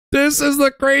This is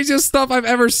the craziest stuff I've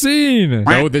ever seen.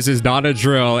 No, this is not a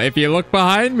drill. If you look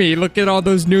behind me, look at all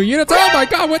those new units. Oh my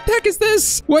God, what the heck is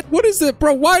this? What is it,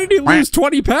 bro? Why did he lose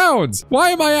 20 pounds?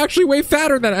 Why am I actually way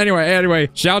fatter than anyway,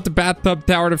 shout out to Bathtub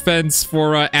Tower Defense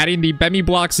for adding the BEMMY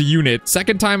blocks unit.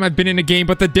 Second time I've been in a game,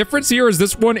 but the difference here is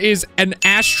this one is an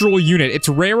astral unit. It's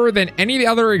rarer than any of the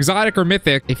other exotic or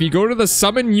mythic. If you go to the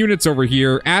summon units over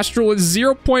here, astral is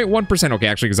 0.1%. Okay,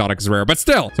 actually exotic is rare, but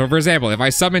still. So for example, if I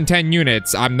summon 10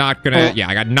 units, I'm not gonna, yeah,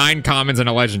 I got 9 commons and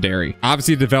a legendary.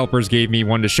 Obviously the developers gave me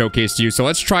one to showcase to you, so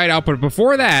let's try it out. But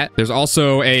before that, there's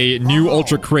also a new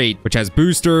ultra crate, which has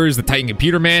boosters, the Titan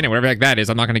Computer Man, and whatever the heck that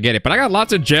is. I'm not gonna get it, but I got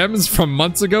lots of gems from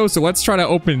months ago, so let's try to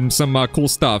open some cool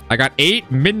stuff. I got 8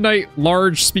 midnight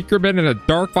large speakermen and a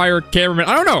dark fire cameraman.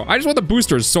 I don't know, I just want the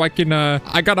boosters so I can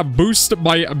I gotta boost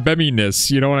my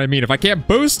BEMMY-ness, you know what I mean? If I can't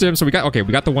boost him, so we got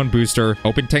the one booster.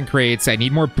 Open 10 crates. I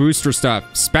need more booster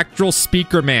stuff. Spectral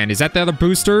speaker man, is that the other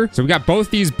booster? So we got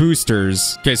both these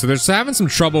boosters. Okay, so there's having some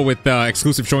trouble with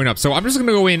exclusive showing up, so I'm just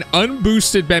gonna go in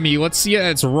unboosted BEMMY. Let's see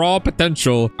its raw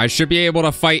potential. I should be able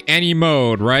to fight any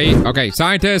mode, right? Okay,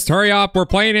 scientist, hurry up, we're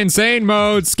playing insane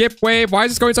mode. Skip wave. Why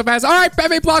is this going so fast? All right,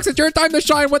 BEMMY blocks, it's your time to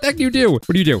shine. What the heck do you do? What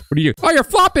do you do? What do you do? Oh, you're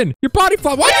flopping. Your body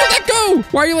flop. Why did you let go?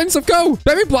 Why are you letting stuff go?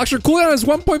 BEMMY blocks, your cooldown is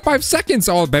 1.5 seconds.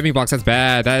 Oh, BEMMY blocks, that's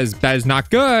bad. That is not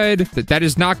good. That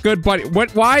is not good, but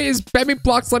why is BEMMY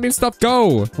blocks letting stuff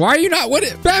go? Why are you not,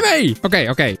 BEMMY?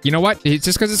 Okay, you know what? It's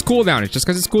just because it's cooldown. It's just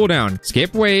because it's cooldown.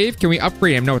 Skip wave. Can we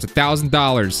upgrade him? No, it's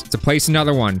 $1,000. To place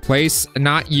another one. Place,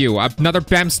 not you. Another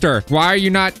Bemster. Why are you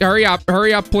not? Hurry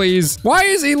up, please. Why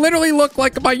does he literally look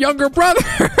like my younger brother?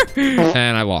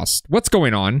 And I lost. What's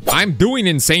going on? I'm doing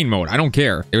insane mode. I don't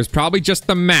care. It was probably just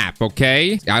the map,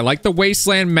 okay? I like the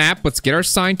wasteland map. Let's get our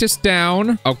scientist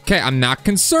down. Okay, I'm not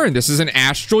concerned. This is an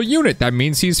astral unit. That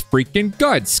means he's freaking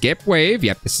good. Skip wave.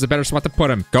 Yep, this is a better spot to put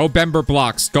him. Go Bember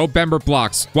blocks. Go Bember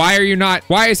blocks. Why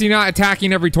is he not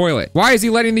attacking every toilet? Why is he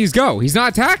letting these go? He's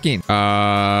not attacking.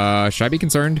 Should I be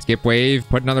concerned? Skip wave.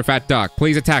 Put another fat duck.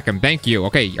 Please attack him. Thank you.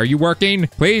 Okay, are you working?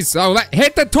 Please. Oh,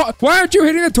 hit the toilet. Why aren't you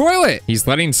hitting the toilet? He's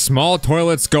letting small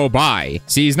toilets go by.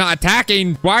 See, he's not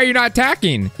attacking. Why are you not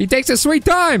attacking? He takes his sweet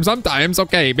time sometimes.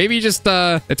 Okay, maybe just,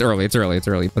 it's early.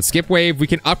 Let's skip wave. We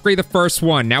can upgrade the first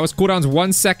one. Now his cooldown's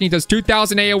 1 second. He does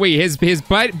 2,000 AoE. His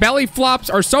belly flops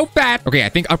are so fat. Okay, I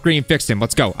think upgrading fixed him.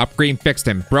 Let's go. Upgrading fixed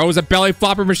him. Bro's a belly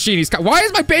flopper machine. Why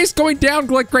is my base going down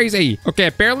like crazy? Okay,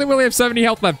 apparently we only have 70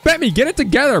 health left. BEMMY, get it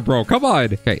together, bro. Come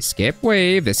on. Okay, skip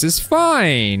wave. This is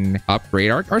fine.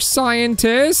 Upgrade our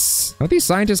scientists. What do these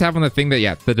scientists have on the thing that,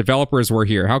 yeah, the developers were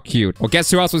here. How cute. Well,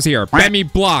 guess who else was here?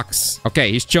 BEMMY blocks.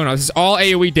 Okay, he's chilling out. This is all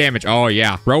AoE damage. Oh,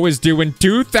 yeah. Bro is doing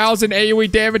 2,000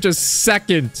 AoE damage a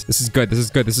second. This is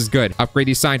good. Upgrade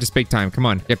these scientists big time. Come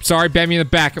on. Yep, sorry, BEMMY in the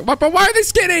back. But why are they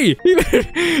skinny?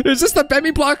 Is this the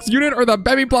BEMMY blocks unit or the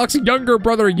BEMMY blocks younger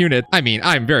brother unit? I mean,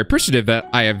 I'm very appreciative that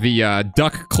I have the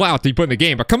duck clout that you put in the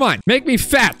game, but come on, make me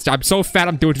fat. I'm so fat,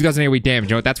 I'm doing 2,000 AoE damage.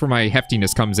 You know, that's where my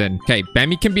heftiness comes in. Okay,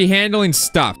 BEMMY can be handling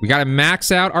stuff. We gotta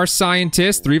max out our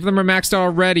scientists. 3 of them are maxed out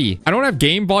already. I don't have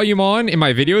game volume on in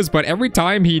my videos, but every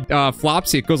time he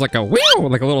flops, it goes like a whew,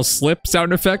 like a little slip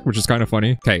sound effect, which is kind of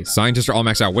funny. Okay, scientists are all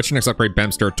maxed out. Which next upgrade?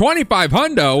 Bemster. 25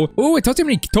 hundo. Ooh, it tells you how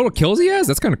many total kills he has.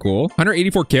 That's kind of cool.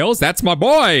 184 kills. That's my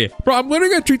boy. Bro, I'm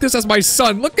literally gonna treat this as my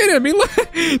son. Look at him.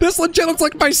 This legit looks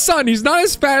like my son. He's not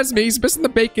as fat as me. He's missing the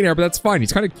bacon here, but that's fine.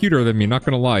 He's kind of cuter than me, not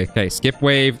gonna lie. Okay, skip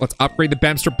wave. Let's upgrade the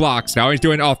Bemster blocks. Now he's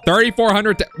doing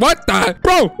 3,400. What the?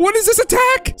 Bro, what is this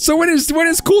attack? So when his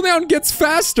cooldown gets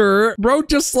faster, bro,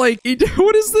 just like,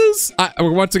 what is this?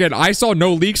 Once again, I saw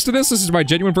no leaks to this. This is my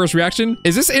genuine first reaction.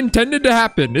 Is this intended to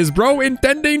happen? Is bro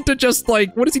intending to just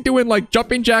like, what is he doing? Like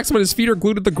jumping jacks when his feet are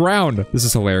glued to the ground. This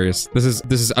is hilarious. This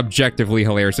is objectively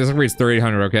hilarious. This upgrade's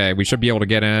 3,800. Okay, we should be able to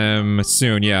get him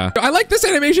soon. Yeah. I like this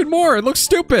animation more. It looks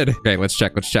stupid. Okay, let's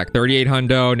check. 38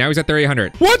 hundo. Now he's at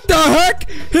 3,800. What the heck?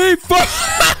 He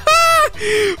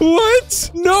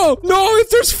What? No,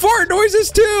 there's fart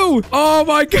noises too. Oh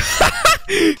my god.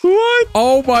 What?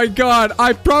 Oh my god.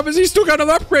 I promise he still got an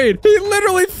upgrade. He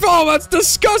literally fell. That's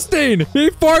disgusting. He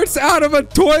farts out of a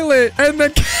toilet and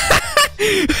then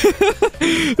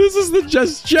this is the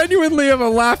just genuinely of a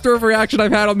laughter of reaction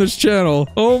I've had on this channel.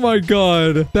 Oh my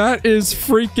god. That is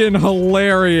freaking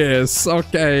hilarious.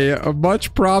 Okay.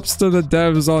 Much props to the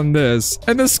devs on this.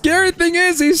 And the scary thing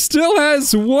is he still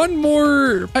has one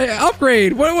more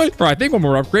upgrade. What? Bro, I think one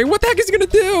more upgrade. What the heck is he gonna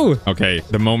do? Okay.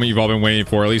 The moment you've all been waiting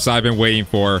for. At least I've been waiting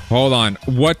for. Hold on.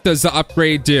 What does the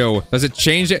upgrade do? Does it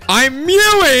change it? I'm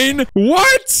mewing.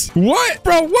 What? What?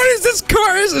 Bro, what is this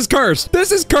curse? This is cursed.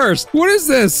 This is cursed. What is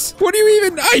this? What do you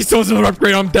even... He still has another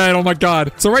upgrade. I'm dead. Oh my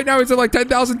god. So right now he's at like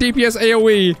 10,000 DPS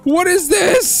AoE. What is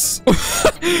this?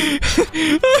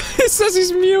 It says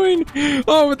he's mewing.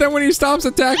 Oh, but then when he stops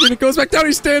attacking, it goes back down.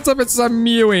 He stands up. It says I'm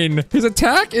mewing. His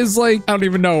attack is like, I don't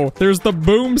even know. There's the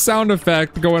boom sound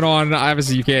effect going on.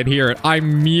 Obviously, you can't hear it.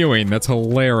 I'm mewing. That's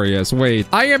hilarious. Wait,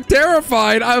 I am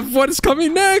terrified of what is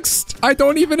coming next. I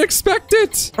don't even expect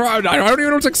it. Or I don't even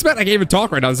know what to expect. I can't even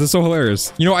talk right now. This is so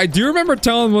hilarious. You know, I do remember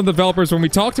telling one of the developers when we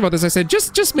talked about this, I said,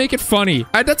 just make it funny.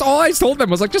 That's all I told them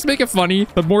was like, just make it funny.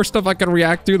 The more stuff I can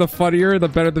react to, the funnier, the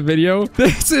better the video.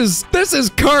 This is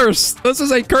cursed. This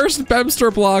is a cursed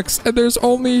Bemster blocks. And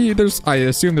I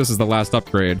assume this is the last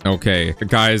upgrade. Okay,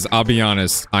 guys, I'll be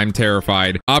honest. I'm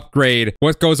terrified. Upgrade.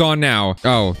 What goes on now?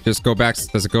 Oh, just go back.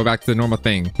 Does it go back to the normal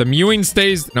thing? The mewing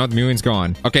stays. No, the mewing's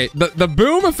gone. Okay, the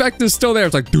boom effect is still there.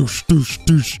 It's like doosh, doosh,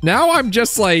 doosh. Now I'm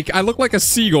just like, I look like a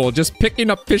seagull just picking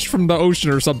up fish from the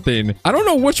ocean or something. I don't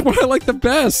know which one I like the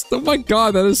best. Oh my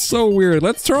god, that is so weird.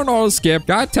 Let's turn on auto skip.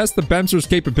 Gotta test the Bemster's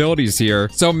capabilities here.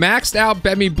 So maxed out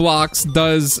BEMMY blocks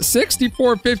does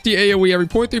 6450 AoE every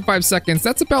 0.35 seconds.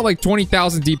 That's about like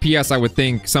 20,000 DPS, I would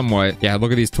think, somewhat. Yeah,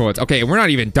 look at these toilets. Okay, we're not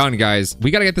even done, guys.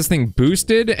 We gotta get this thing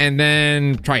boosted and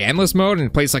then try endless mode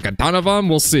and place like a ton of them.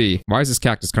 We'll see. Why does this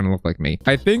cactus kind of look like me?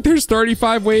 I think there's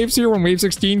 35 waves here on wave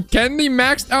 16. Can the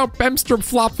maxed out Bemster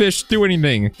flopfish do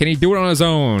anything? Can he do it on his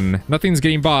own? Nothing's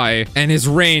getting by. And his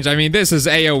range, I mean, this is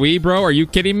AoE, bro. Are you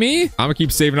kidding me? I'm gonna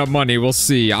keep saving up money. We'll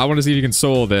see. I want to see if you can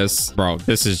solo this. Bro,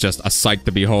 this is just a sight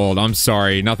to behold. I'm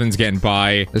sorry. Nothing's getting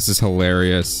by. This is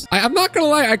hilarious. I'm not gonna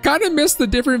lie. I kind of miss the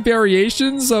different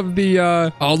variations of the,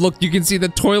 oh, look, you can see the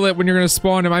toilet when you're gonna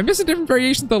spawn him. I miss the different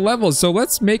variations of the levels. So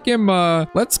let's make him,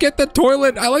 let's get the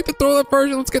toilet. I like the toilet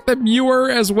version. Let's get the mewer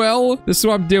as well. This is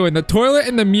what I'm doing. The toilet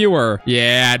and the mewer.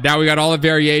 Yeah, now we got all the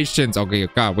variations. Okay,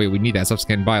 god, wait, we need that. Stuff's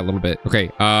getting by a little bit.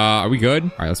 Okay, are we good?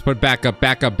 All right, let's put back up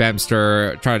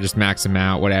Bemster. Try to just max him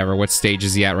out, whatever. What stage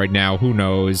is he at right now? Who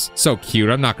knows? So cute,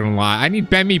 I'm not gonna lie. I need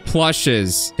BEMMY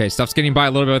plushes. Okay, stuff's getting by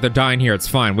a little bit, but they're dying here. It's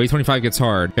fine. Wave 25 gets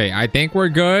hard. Okay, I think we're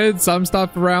good. Some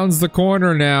stuff rounds the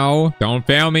corner now. Don't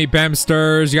fail me,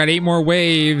 Bemsters. You got 8 more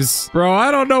waves. Bro,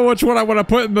 I don't know which one I want to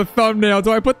put in the thumbnail.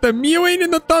 Do I put the mewing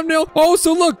in the thumbnail? Oh,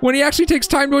 so look, when he actually takes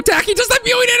time to attack, he does the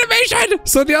mewing animation.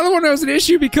 So the other one was an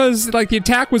issue because like the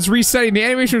attack was resetting, the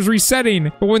animation was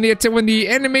resetting. But when the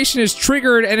animation is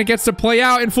triggered and it gets to play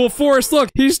out in full force, look,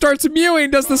 he starts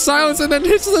mewing, does the silence, and then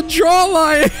hits the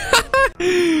jawline.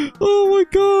 Oh my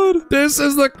god. This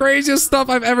is the craziest stuff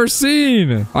I've ever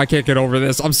seen. I can't get over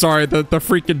this. I'm sorry, the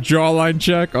freaking jawline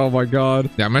check. Oh my god.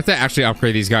 Yeah, I'm gonna have to actually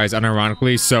upgrade these guys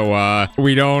unironically so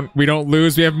we don't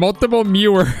lose. We have multiple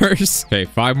mewers. Okay,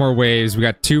 5 more waves. We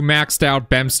got 2 maxed out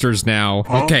Bemsters now.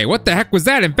 Okay, what the heck was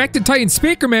that? Infected Titan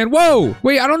Speaker Man. Whoa.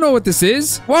 Wait, I don't know what this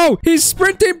is. Whoa, he's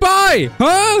sprinting by.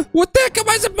 Huh? What the heck am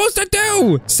I supposed to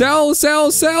do? Sell,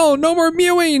 sell, sell. No more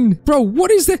mewing. Bro,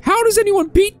 what is that? How does anyone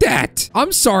beat that?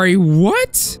 I'm sorry,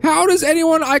 what? How does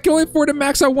anyone? I can only afford to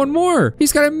max out 1 more.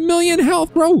 He's got 1,000,000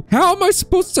 health, bro. How am I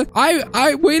supposed to?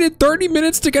 I waited 30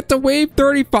 minutes to get to wave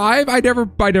 35. I never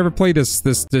played this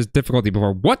difficulty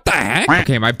before. What the heck?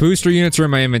 Okay, my booster units are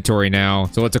in my inventory now.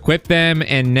 So let's equip them,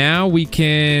 and now we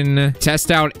can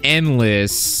test out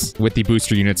endless with the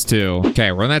booster units too.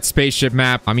 Okay, we're on that spaceship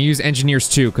map. I'm gonna use engineers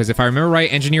too, because if I remember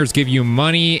right, engineers give you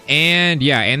money and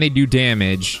yeah, and they do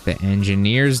damage. The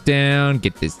engineers down,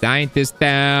 get the scientists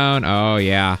down. Oh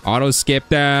yeah, auto skip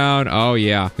down. Oh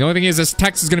yeah. The only thing is this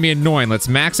text is gonna be annoying. Let's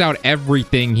max out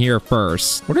everything here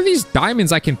first. What are these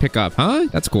diamonds I can pick up? Huh?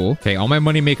 That's cool. Okay, all my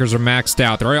money makers are maxed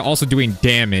out. They're also doing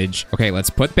damage. Okay, let's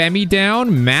put BEMMY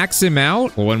down, max him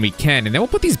out when we can, and then we'll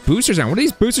put these boosters down. What do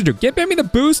these boosters do? Get BEMMY the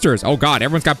boosters. Oh god,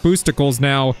 everyone's got boosticles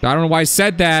now. I don't know why I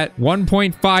said that.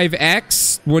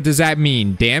 1.5x. What does that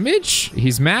mean? Damage?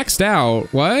 He's maxed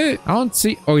out. What? I don't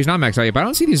see. Oh, he's not maxed out yet, but I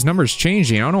don't see these numbers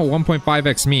changing. I don't know what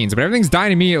 1.5x means, but everything's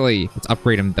dying immediately. Let's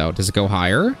upgrade him though. Does it go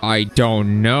higher? I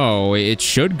don't know. It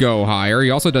should go higher. He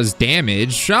also does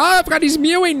damage. Ah, I've got these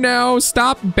mewing now.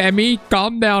 Stop, BEMMY.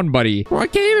 Calm down, buddy. Bro, I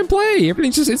can't even play.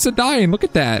 Everything's just, it's a dying. Look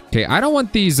at that. Okay, I don't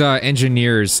want these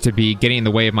engineers to be getting in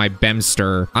the way of my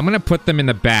Bemster. I'm gonna put them in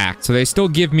the back. So they still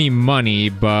give me money,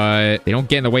 but they don't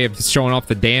get in the way of showing off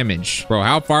the damage. Bro,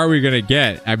 how far are we gonna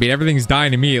get? I mean, everything's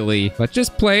dying immediately. Let's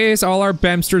just place all our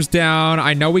Bemsters down.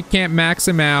 I know we can't max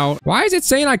them out. now. Why is it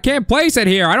saying I can't place it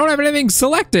here? I don't have anything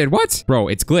selected. What? Bro,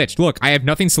 it's glitched. Look, I have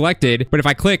nothing selected, but if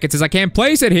I click, it says I can't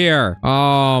place it here.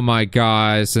 Oh my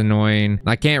god, it's annoying.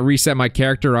 I can't reset my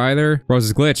character either. Bro,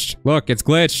 it's glitched. Look, it's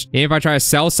glitched. Even if I try to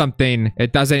sell something,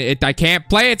 it doesn't, I can't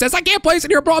play it. It says I can't place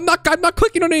it here, bro. I'm not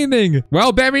clicking on anything.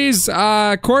 Well, Bemmys,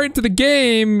 according to the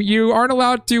game, you aren't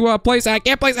allowed to place, I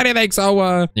can't place anything.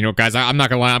 So, you know, guys, I'm not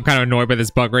gonna lie. I'm kind of annoyed by this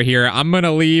bug right here. I'm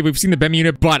gonna leave. We've seen the BEMMY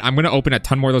unit, but I'm gonna open a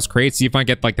ton more of those crates, see if I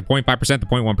get like the 0.5%, the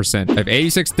 0.1%. I have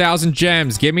 86,000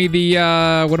 gems. Give me the,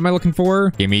 what am I looking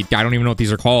for? Give me, I don't even know what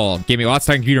these are called. Give me lots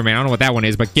of computer, man. I don't know what that one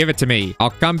is, but give it to me. I'll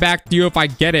come back to you if I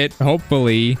get it,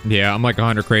 hopefully. Yeah, I'm like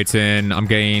 100 crates in. I'm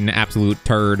getting absolute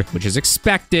turd, which is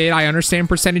expected. I understand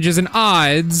percentages and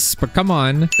odds, but come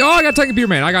on. Oh, I got Titan Computer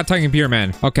Man. I got Titan Computer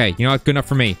Man. Okay, you know what? Good enough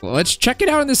for me. Let's check it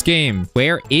out in this game.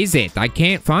 Where is it? I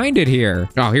can't find it here.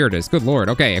 Oh, here it is. Good lord.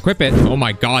 Okay, equip it. Oh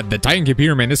my god, the Titan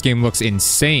Computer Man. This game looks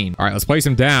insane. All right, let's place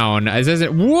him down. It says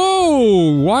it.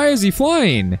 Whoa! Why is he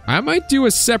flying? I might do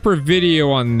a separate video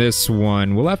on this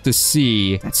one. We'll have to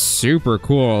see. That's super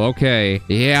cool. Okay.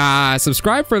 Yeah,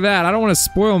 subscribe for that. I don't want to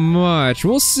spoil much.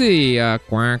 We'll see.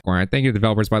 Quack, quack. Thank you to the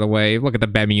developers, by the way. Look at the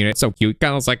BEMMY unit. So cute.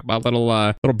 Kind of looks like my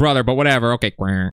little brother, but whatever. Okay, quack.